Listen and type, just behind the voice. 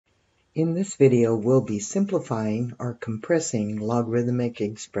In this video, we'll be simplifying or compressing logarithmic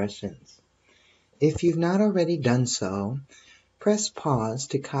expressions. If you've not already done so, press pause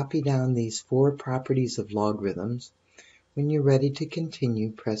to copy down these 4 properties of logarithms. When you're ready to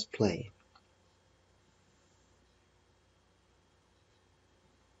continue, press play.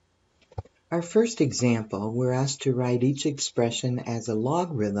 Our first example, we're asked to write each expression as a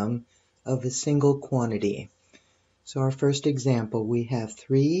logarithm of a single quantity. So our first example, we have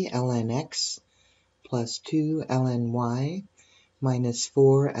 3 ln x plus 2 ln y minus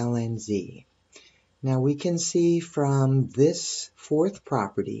 4 ln z. Now we can see from this fourth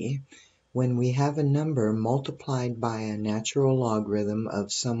property, when we have a number multiplied by a natural logarithm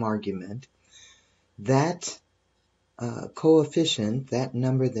of some argument, that coefficient, that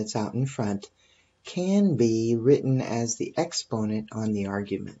number that's out in front, can be written as the exponent on the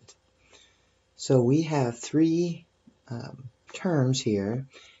argument. So we have 3 terms here,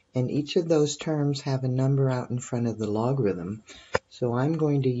 and each of those terms have a number out in front of the logarithm. So I'm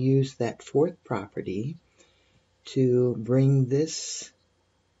going to use that fourth property to bring this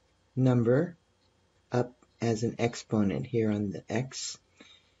number up as an exponent here on the x,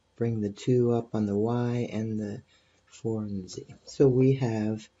 bring the 2 up on the y, and the 4 on the z. So we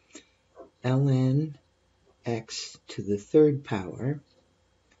have ln x to the third power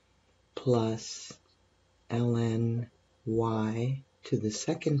plus ln y to the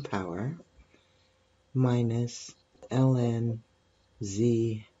second power minus ln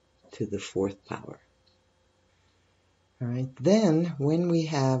z to the fourth power. All right, then when we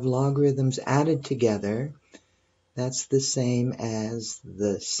have logarithms added together, that's the same as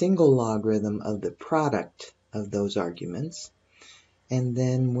the single logarithm of the product of those arguments. And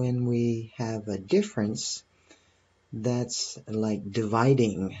then when we have a difference, that's like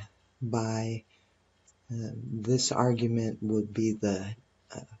dividing by this argument would be the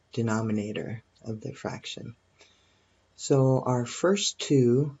denominator of the fraction. So our first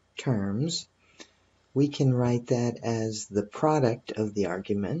 2 terms, we can write that as the product of the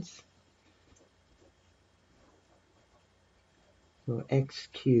arguments. So x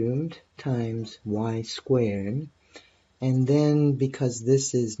cubed times y squared. And then because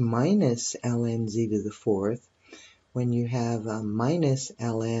this is minus ln z to the fourth, when you have a minus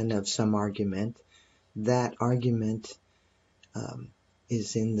ln of some argument, that argument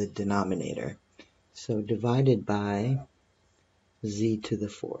is in the denominator. So divided by z to the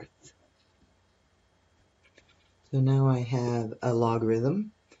fourth. So now I have a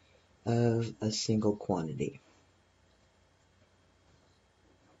logarithm of a single quantity.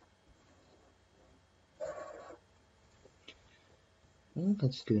 Well,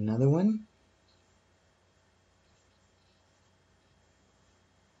 let's do another one.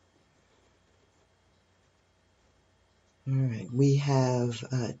 All right, we have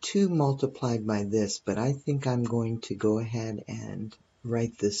 2 multiplied by this, but I think I'm going to go ahead and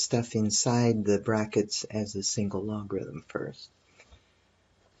write the stuff inside the brackets as a single logarithm first.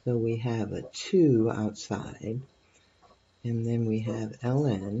 So we have a 2 outside, and then we have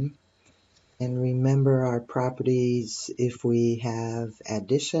ln. And remember our properties, if we have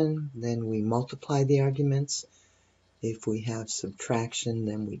addition, then we multiply the arguments. If we have subtraction,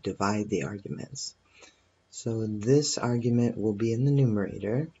 then we divide the arguments. So this argument will be in the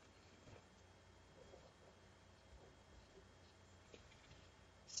numerator.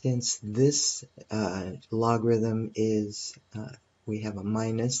 Since this logarithm is, we have a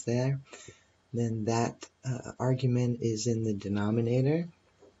minus there, then that argument is in the denominator.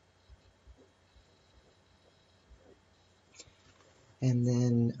 And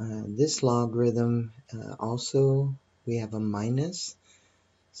then this logarithm also, we have a minus.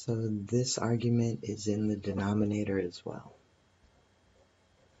 So this argument is in the denominator as well.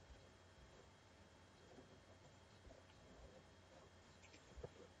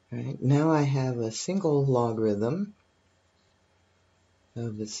 All right, now I have a single logarithm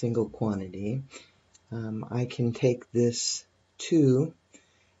of a single quantity. I can take this 2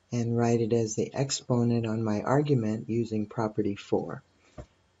 and write it as the exponent on my argument using property 4.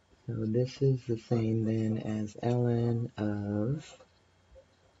 So this is the same then as ln of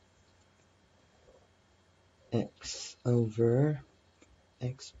x over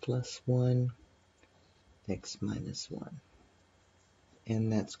x plus 1, x minus 1. And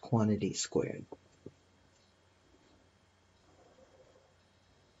that's quantity squared.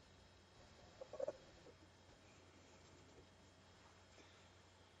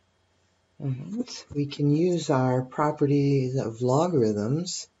 And we can use our properties of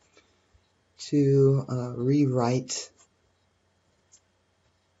logarithms to rewrite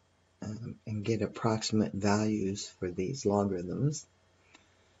and get approximate values for these logarithms.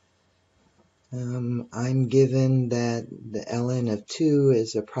 I'm given that the ln of 2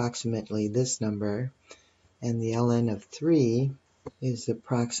 is approximately this number, and the ln of 3 is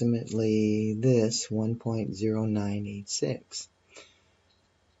approximately this, 1.0986.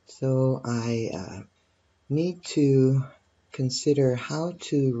 So I need to consider how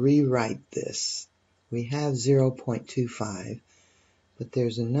to rewrite this. We have 0.25, but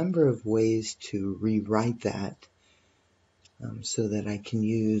there's a number of ways to rewrite that so that I can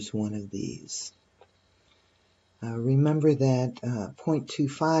use one of these. Remember that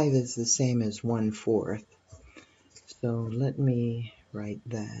 0.25 is the same as 1/4. So let me write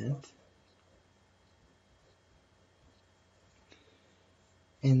that.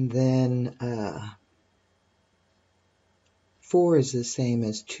 And then 4 is the same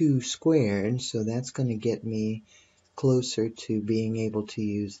as 2 squared, so that's going to get me closer to being able to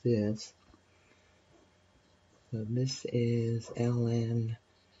use this. So this is ln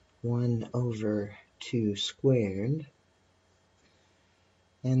 1/2 squared.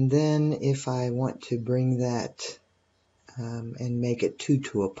 And then if I want to bring that and make it 2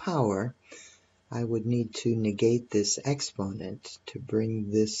 to a power, I would need to negate this exponent to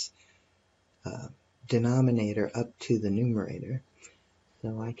bring this denominator up to the numerator.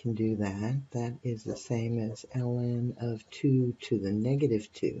 So I can do that. That is the same as ln of 2 to the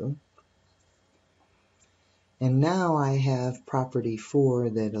negative 2. And now I have property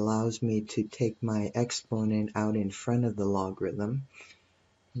 4 that allows me to take my exponent out in front of the logarithm.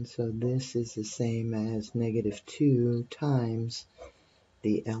 And so this is the same as negative 2 times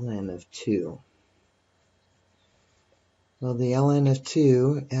the ln of 2. Well, the ln of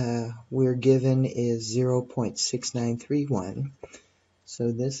 2 we're given is 0.6931.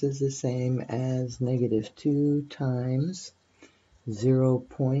 So this is the same as negative 2 times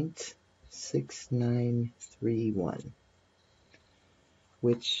 0.6931,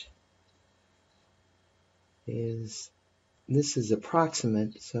 which is, this is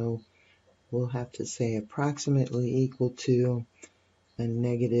approximate, so we'll have to say approximately equal to a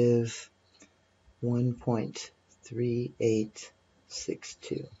negative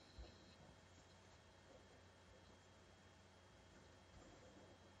 1.3862.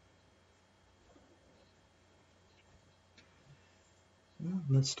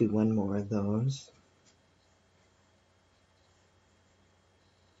 Let's do one more of those.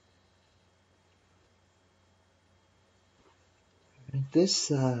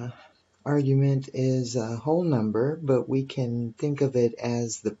 This argument is a whole number, but we can think of it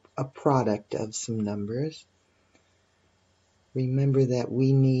as a product of some numbers. Remember that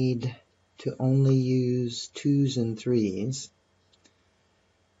we need to only use 2's and 3's.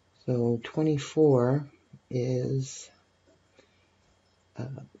 So 24 is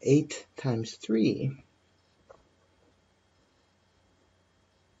 8 times 3.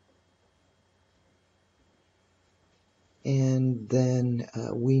 And then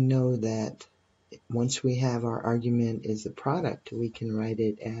we know that once we have our argument is a product, we can write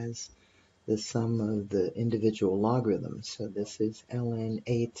it as the sum of the individual logarithms. So this is ln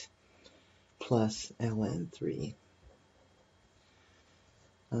 8 plus ln 3.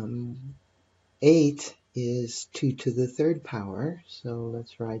 8 is 2 to the third power, so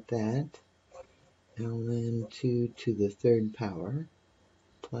let's write that. ln 2 to the third power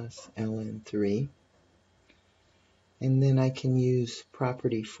plus ln 3. And then I can use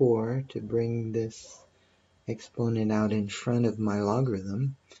property 4 to bring this exponent out in front of my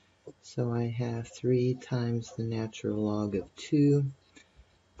logarithm. So I have 3 times the natural log of 2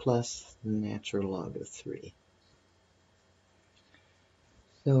 plus the natural log of 3.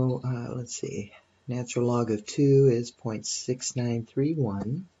 So let's see, natural log of 2 is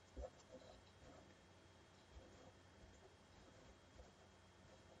 0.6931.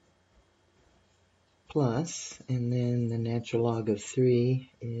 Plus, and then the natural log of 3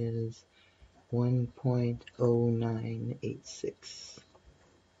 is 1.0986.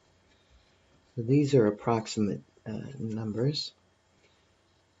 So these are approximate numbers.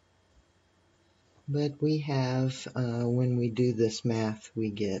 But we have, when we do this math, we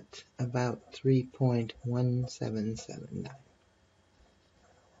get about 3.1779.